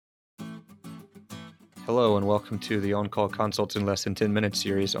Hello and welcome to the On-Call Consults in Less Than 10 Minutes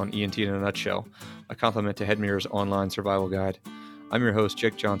series on ENT in a Nutshell, a complement to Headmirror's online survival guide. I'm your host,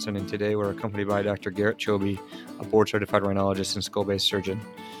 Jake Johnson, and today we're accompanied by Dr. Garrett Chobe, a board-certified rhinologist and skull-based surgeon.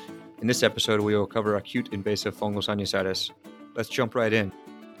 In this episode, we will cover acute invasive fungal sinusitis. Let's jump right in.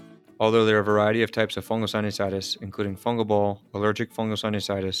 Although there are a variety of types of fungal sinusitis, including fungal ball, allergic fungal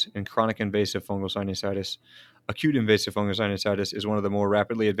sinusitis, and chronic invasive fungal sinusitis, acute invasive fungal sinusitis is one of the more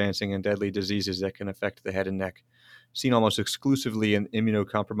rapidly advancing and deadly diseases that can affect the head and neck. Seen almost exclusively in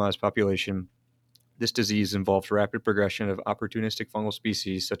immunocompromised population, this disease involves rapid progression of opportunistic fungal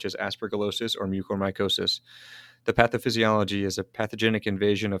species such as aspergillosis or mucormycosis. The pathophysiology is a pathogenic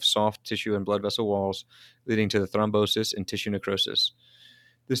invasion of soft tissue and blood vessel walls, leading to the thrombosis and tissue necrosis.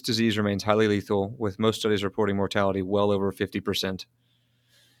 This disease remains highly lethal, with most studies reporting mortality well over 50%.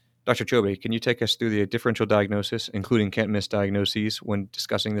 Dr. Chobe, can you take us through the differential diagnosis, including can't-miss diagnoses, when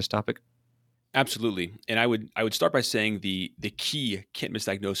discussing this topic? Absolutely. And I would start by saying the key can't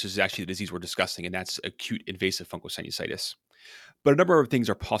misdiagnosis is actually the disease we're discussing, and that's acute invasive fungal sinusitis. But a number of things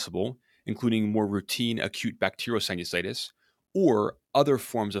are possible, including more routine acute bacterial sinusitis or other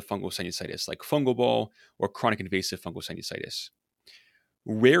forms of fungal sinusitis like fungal ball or chronic invasive fungal sinusitis.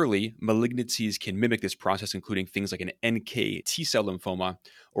 Rarely, malignancies can mimic this process, including things like an NK T-cell lymphoma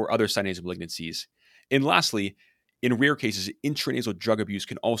or other sinus malignancies. And lastly, in rare cases, intranasal drug abuse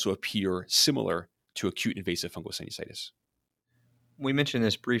can also appear similar to acute invasive fungal sinusitis. We mentioned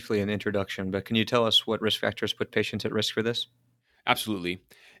this briefly in the introduction, but can you tell us what risk factors put patients at risk for this? Absolutely.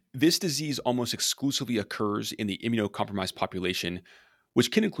 This disease almost exclusively occurs in the immunocompromised population, which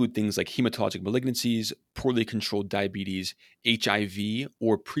can include things like hematologic malignancies, poorly controlled diabetes, HIV,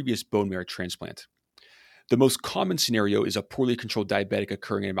 or previous bone marrow transplant. The most common scenario is a poorly controlled diabetic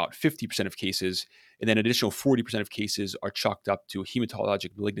occurring in about 50% of cases, and then an additional 40% of cases are chalked up to hematologic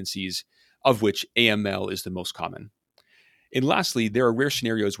malignancies, of which AML is the most common. And lastly, there are rare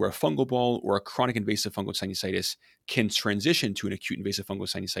scenarios where a fungal ball or a chronic invasive fungal sinusitis can transition to an acute invasive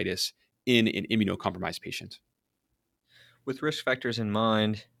fungal sinusitis in an immunocompromised patient. With risk factors in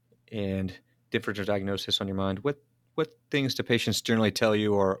mind and differential diagnosis on your mind, what things do patients generally tell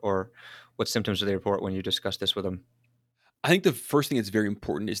you, or what symptoms do they report when you discuss this with them? I think the first thing that's very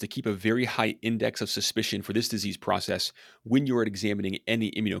important is to keep a very high index of suspicion for this disease process when you are examining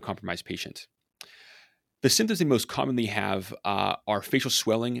any immunocompromised patient. The symptoms they most commonly have are facial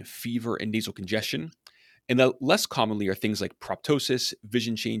swelling, fever, and nasal congestion. And the less commonly are things like proptosis,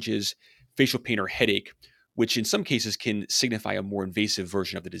 vision changes, facial pain, or headache, which in some cases can signify a more invasive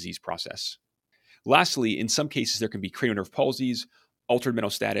version of the disease process. Lastly, in some cases, there can be cranial nerve palsies, altered mental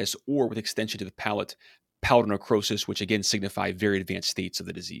status, or with extension to the palate, palatal necrosis, which again signify very advanced states of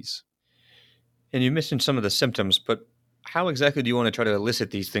the disease. And you mentioned some of the symptoms, but how exactly do you want to try to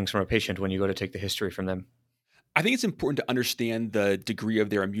elicit these things from a patient when you go to take the history from them? I think it's important to understand the degree of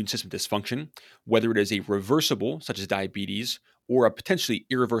their immune system dysfunction, whether it is a reversible, such as diabetes, or a potentially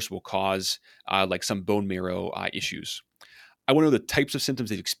irreversible cause, like some bone marrow issues. I want to know the types of symptoms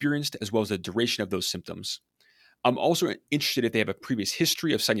they've experienced, as well as the duration of those symptoms. I'm also interested if they have a previous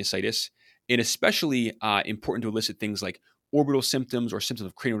history of sinusitis, and especially important to elicit things like orbital symptoms or symptoms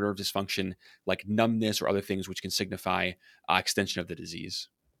of cranial nerve dysfunction, like numbness or other things which can signify extension of the disease.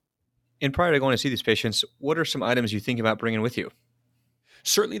 And prior to going to see these patients, what are some items you think about bringing with you?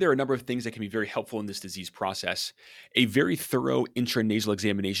 Certainly, there are a number of things that can be very helpful in this disease process. A very thorough intranasal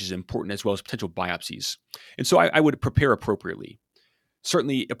examination is important, as well as potential biopsies. And so I would prepare appropriately.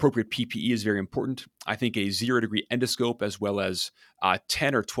 Certainly, appropriate PPE is very important. I think a 0-degree endoscope, as well as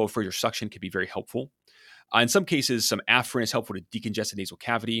 10 or 12 Fraser suction, can be very helpful. In some cases, some Afrin is helpful to decongest the nasal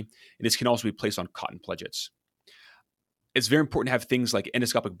cavity, and this can also be placed on cotton pledgets. It's very important to have things like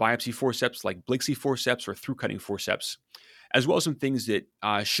endoscopic biopsy forceps, like Blakeslee forceps or through-cutting forceps, as well as some things that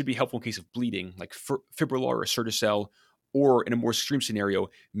should be helpful in case of bleeding, like Fibrillar or Certicell, or in a more extreme scenario,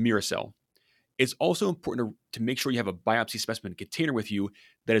 Miracell. It's also important to make sure you have a biopsy specimen container with you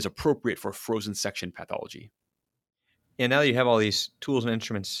that is appropriate for frozen section pathology. And now that you have all these tools and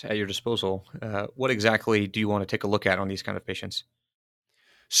instruments at your disposal, what exactly do you want to take a look at on these kind of patients?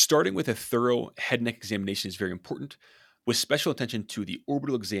 Starting with a thorough head and neck examination is very important, with special attention to the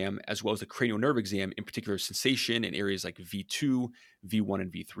orbital exam as well as the cranial nerve exam, in particular sensation in areas like V2, V1,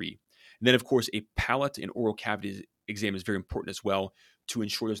 and V3. And then, of course, a palate and oral cavity exam is very important as well to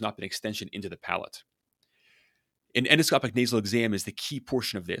ensure there's not been extension into the palate. An endoscopic nasal exam is the key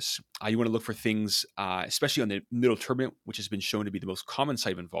portion of this. You want to look for things, especially on the middle turbinate, which has been shown to be the most common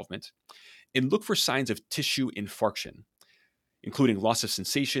site of involvement, and look for signs of tissue infarction, including loss of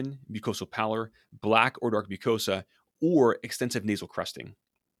sensation, mucosal pallor, black or dark mucosa, or extensive nasal crusting.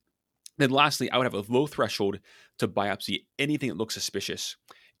 Then lastly, I would have a low threshold to biopsy anything that looks suspicious.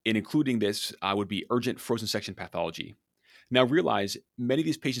 And including this would be urgent frozen section pathology. Now realize many of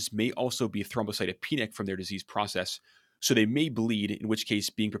these patients may also be thrombocytopenic from their disease process, so they may bleed, in which case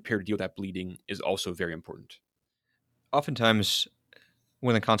being prepared to deal with that bleeding is also very important. Oftentimes,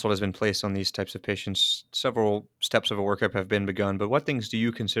 when the consult has been placed on these types of patients, several steps of a workup have been begun. But what things do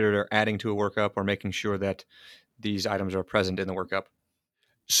you consider adding to a workup or making sure that these items are present in the workup?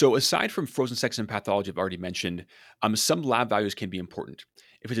 So, aside from frozen section pathology, I've already mentioned, some lab values can be important.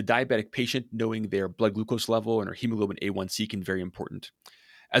 If it's a diabetic patient, knowing their blood glucose level and their hemoglobin A1C can be very important.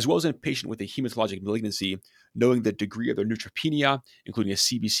 As well as in a patient with a hematologic malignancy, knowing the degree of their neutropenia, including a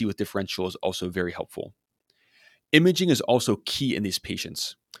CBC with differential, is also very helpful. Imaging is also key in these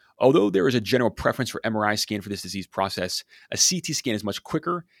patients. Although there is a general preference for MRI scan for this disease process, a CT scan is much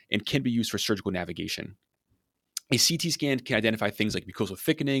quicker and can be used for surgical navigation. A CT scan can identify things like mucosal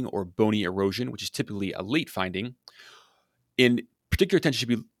thickening or bony erosion, which is typically a late finding. In particular, attention should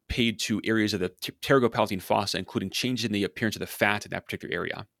be paid to areas of the pterygopalatine fossa, including changes in the appearance of the fat in that particular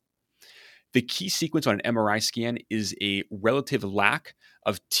area. The key sequence on an MRI scan is a relative lack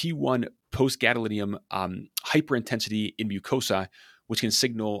of T1 postgadolinium hyperintensity in mucosa, which can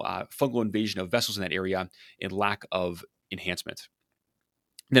signal fungal invasion of vessels in that area and lack of enhancement.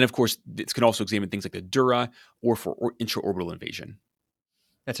 And then, of course, this can also examine things like the dura or for intraorbital invasion.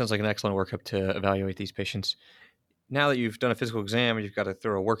 That sounds like an excellent workup to evaluate these patients. Now that you've done a physical exam and you've got a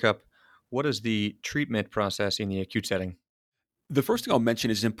thorough workup, what is the treatment process in the acute setting? The first thing I'll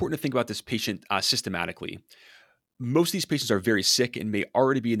mention is it's important to think about this patient systematically. Most of these patients are very sick and may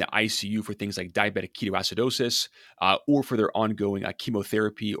already be in the ICU for things like diabetic ketoacidosis or for their ongoing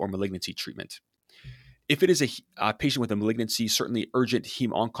chemotherapy or malignancy treatment. If it is a patient with a malignancy, certainly urgent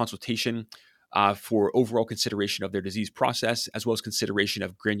heme-onc consultation for overall consideration of their disease process, as well as consideration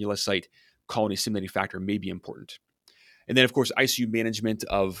of granulocyte colony stimulating factor may be important. And then, of course, ICU management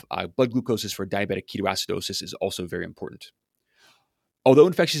of blood glucoses for diabetic ketoacidosis is also very important. Although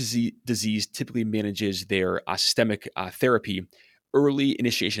infectious disease typically manages their systemic therapy, early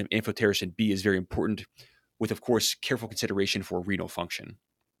initiation of amphotericin B is very important, with, of course, careful consideration for renal function.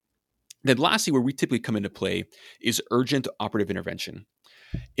 Then lastly, where we typically come into play is urgent operative intervention.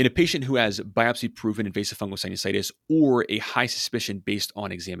 In a patient who has biopsy-proven invasive fungal sinusitis or a high suspicion based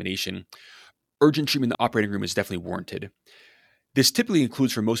on examination, urgent treatment in the operating room is definitely warranted. This typically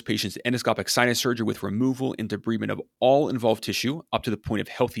includes for most patients endoscopic sinus surgery with removal and debridement of all involved tissue up to the point of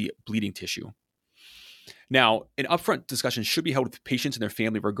healthy bleeding tissue. Now, an upfront discussion should be held with patients and their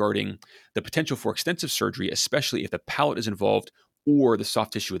family regarding the potential for extensive surgery, especially if the palate is involved or the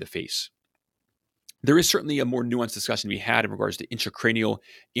soft tissue of the face. There is certainly a more nuanced discussion to be had in regards to intracranial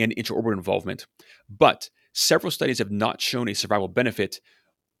and intraorbital involvement, but several studies have not shown a survival benefit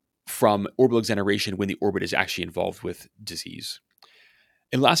from orbital exoneration when the orbit is actually involved with disease.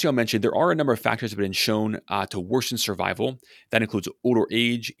 And lastly, I'll mention there are a number of factors that have been shown to worsen survival. That includes older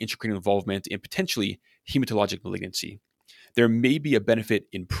age, intracranial involvement, and potentially hematologic malignancy. There may be a benefit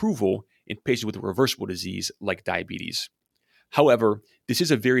in approval in patients with a reversible disease like diabetes. However, this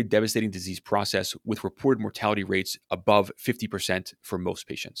is a very devastating disease process with reported mortality rates above 50% for most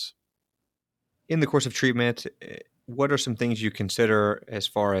patients. In the course of treatment, what are some things you consider as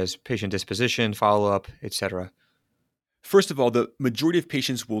far as patient disposition, follow-up, etc.? First of all, the majority of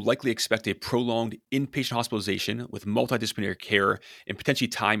patients will likely expect a prolonged inpatient hospitalization with multidisciplinary care and potentially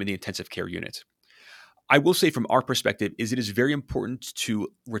time in the intensive care unit. I will say from our perspective is it is very important to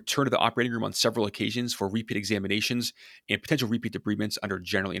return to the operating room on several occasions for repeat examinations and potential repeat debridements under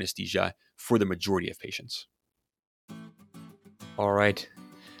general anesthesia for the majority of patients. All right.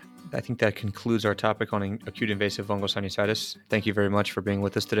 I think that concludes our topic on acute invasive fungal sinusitis. Thank you very much for being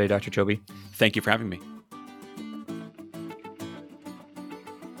with us today, Dr. Choby. Thank you for having me.